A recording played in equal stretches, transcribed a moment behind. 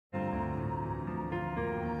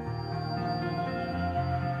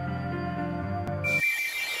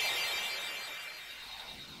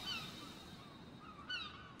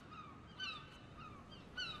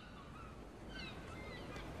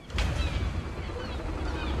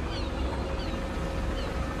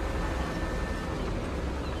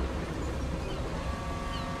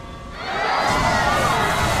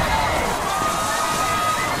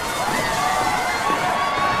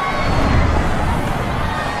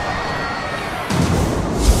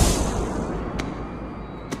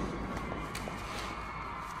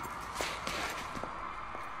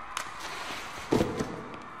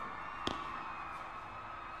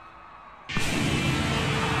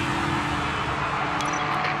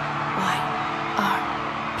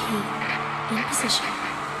position.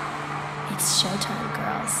 It's showtime,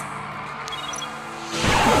 girls.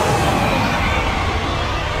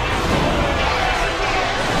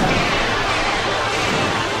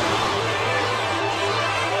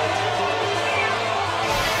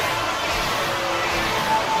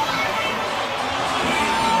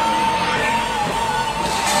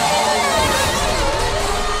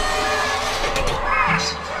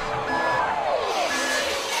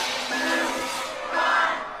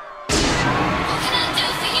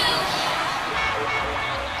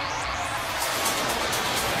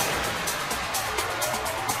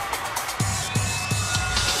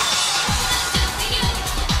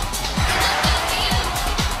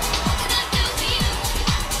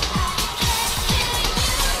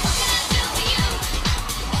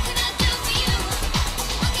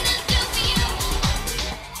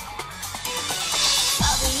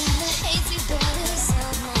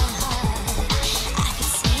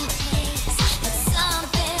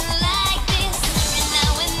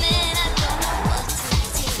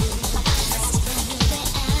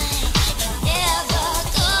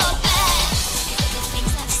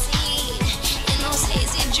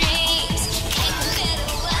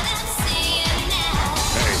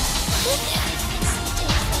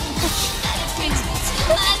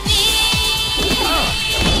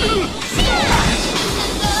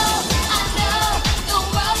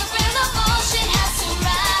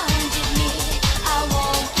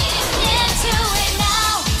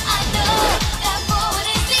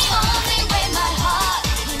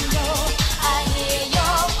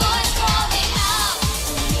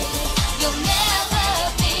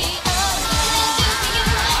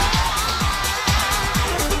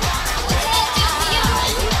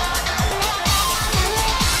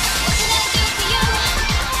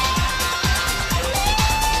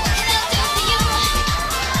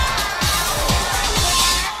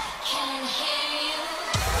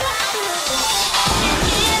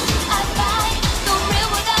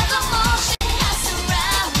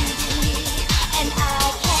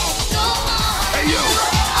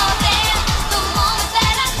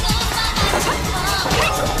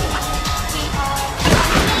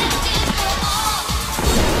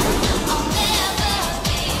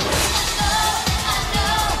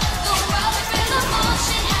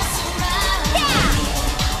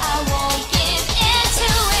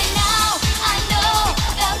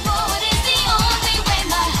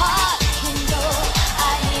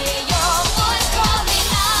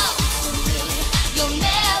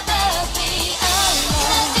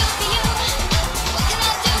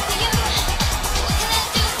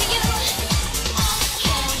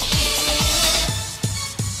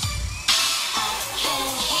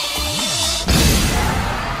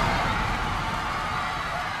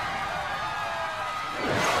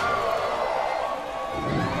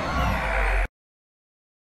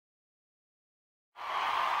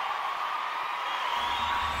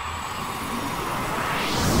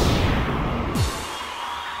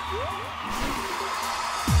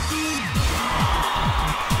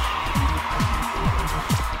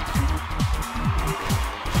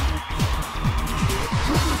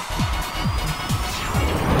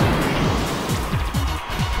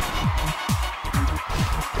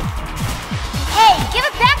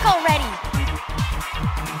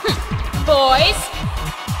 Boys!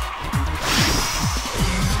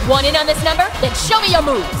 Want in on this number? Then show me your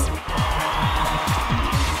moves!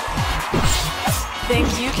 Think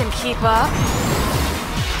you can keep up?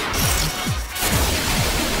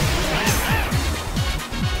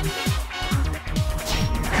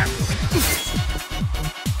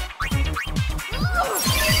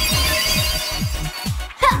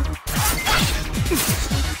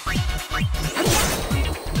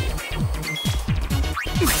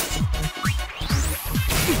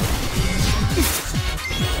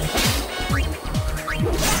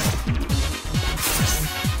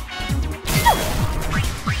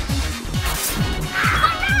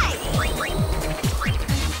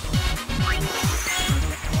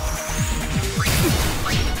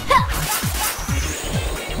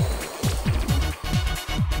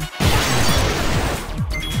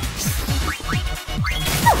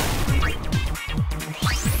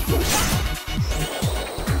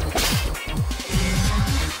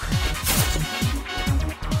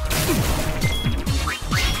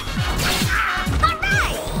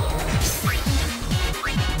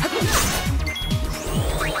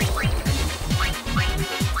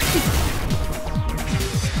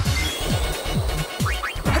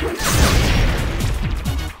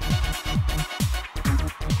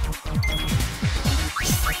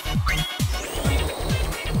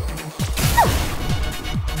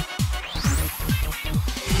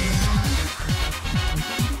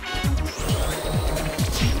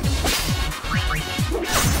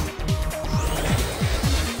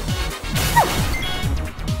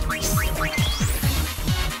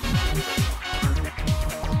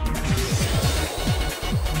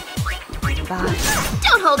 God.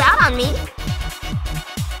 Don't hold out on me.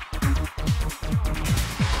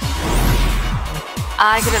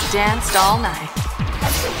 I could have danced all night.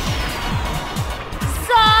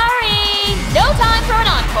 Sorry! No time for an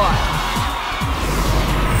encore.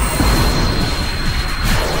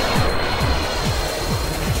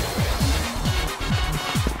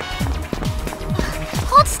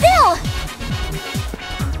 Hold still!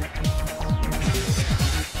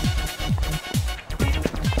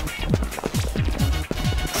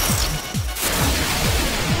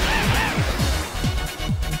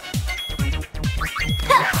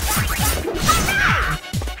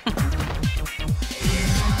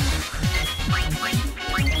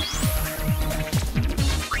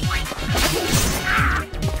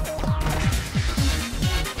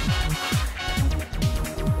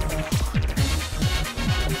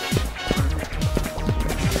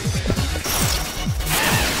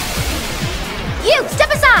 You, step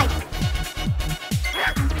aside!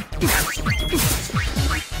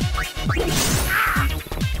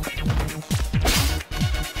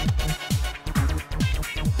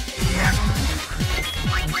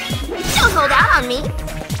 Don't hold out on me!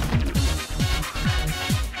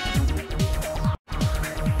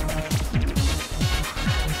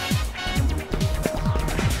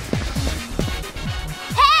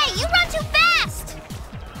 Hey, you run too fast!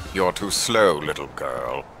 You're too slow, little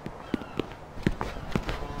girl.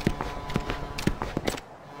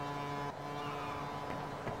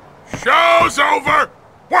 Show's over!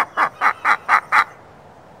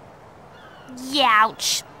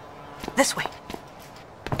 Youch! This way.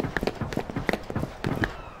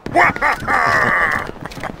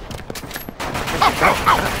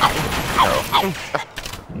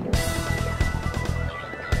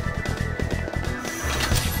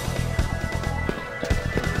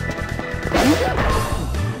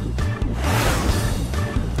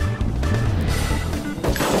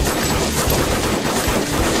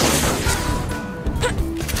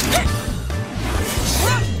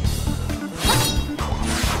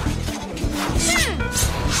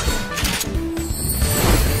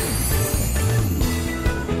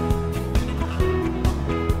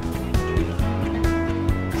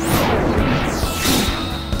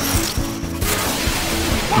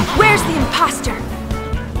 Where's the imposter?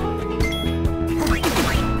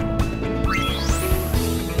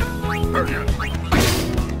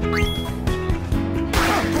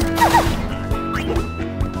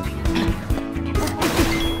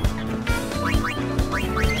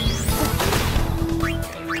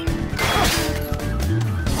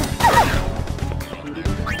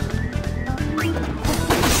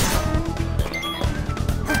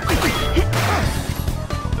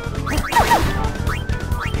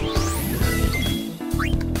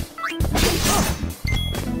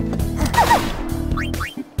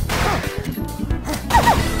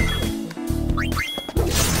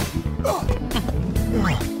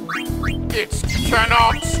 It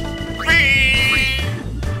cannot be!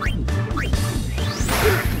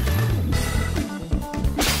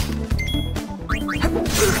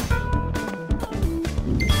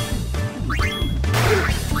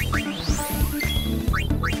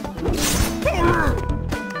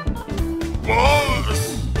 Boss!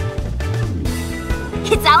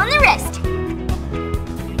 It's all on the wrist!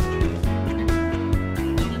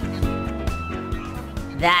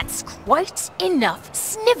 That's quite enough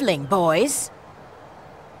sniveling, boys.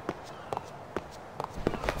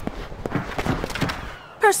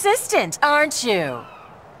 Persistent, aren't you?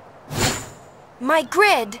 My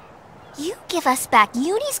grid. You give us back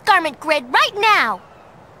Uni's garment grid right now!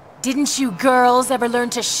 Didn't you girls ever learn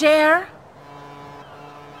to share?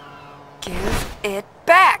 Give it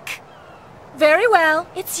back. Very well,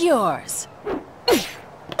 it's yours.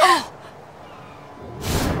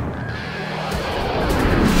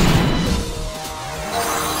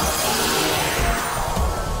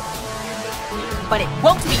 But it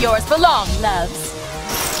won't be yours for long, loves.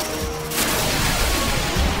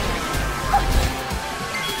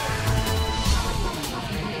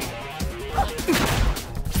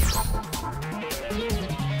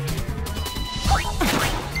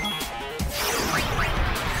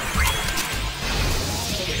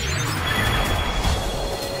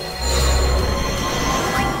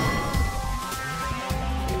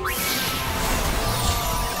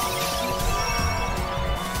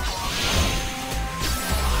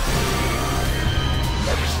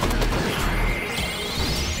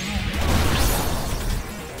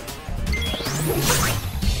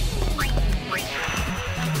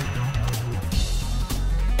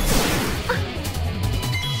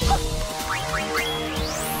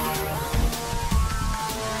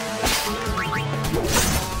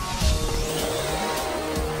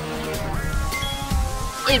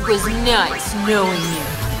 It was nice knowing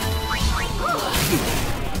you.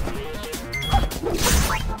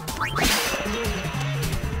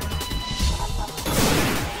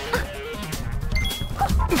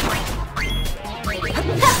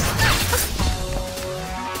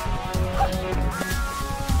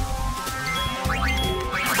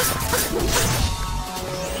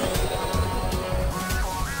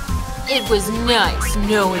 It was nice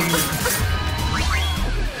knowing you.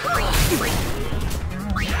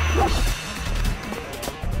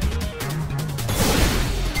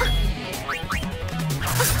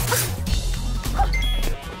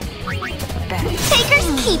 Takers,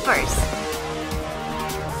 keepers.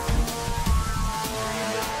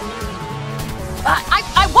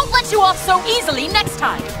 I won't let you off so easily next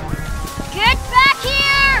time. Get back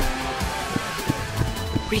here!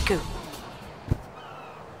 Riku.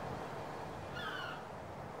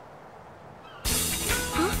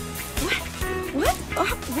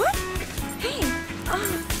 What? Hey,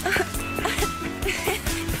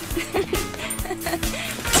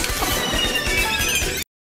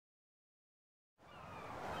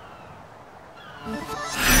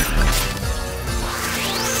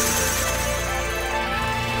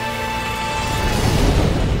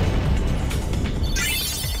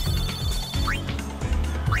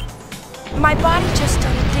 My body just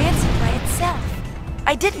started dancing by itself.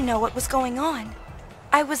 I didn't know what was going on.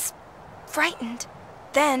 I was frightened.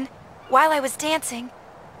 Then, while I was dancing,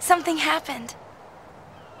 something happened.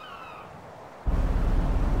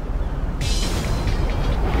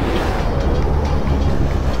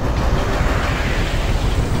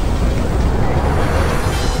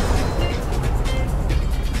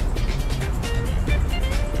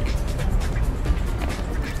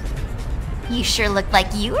 You sure looked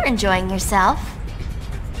like you were enjoying yourself.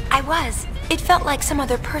 I was. It felt like some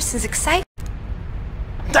other person's excitement.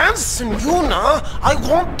 Dance, Yuna! I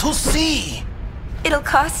want to see! It'll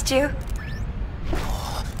cost you.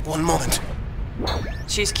 One moment.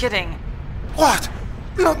 she's kidding. What?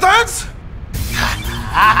 No dance?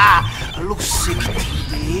 Lucy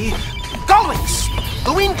TV. Goblins!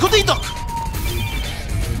 Gawin Kudidok!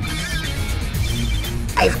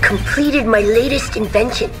 I've completed my latest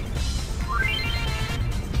invention.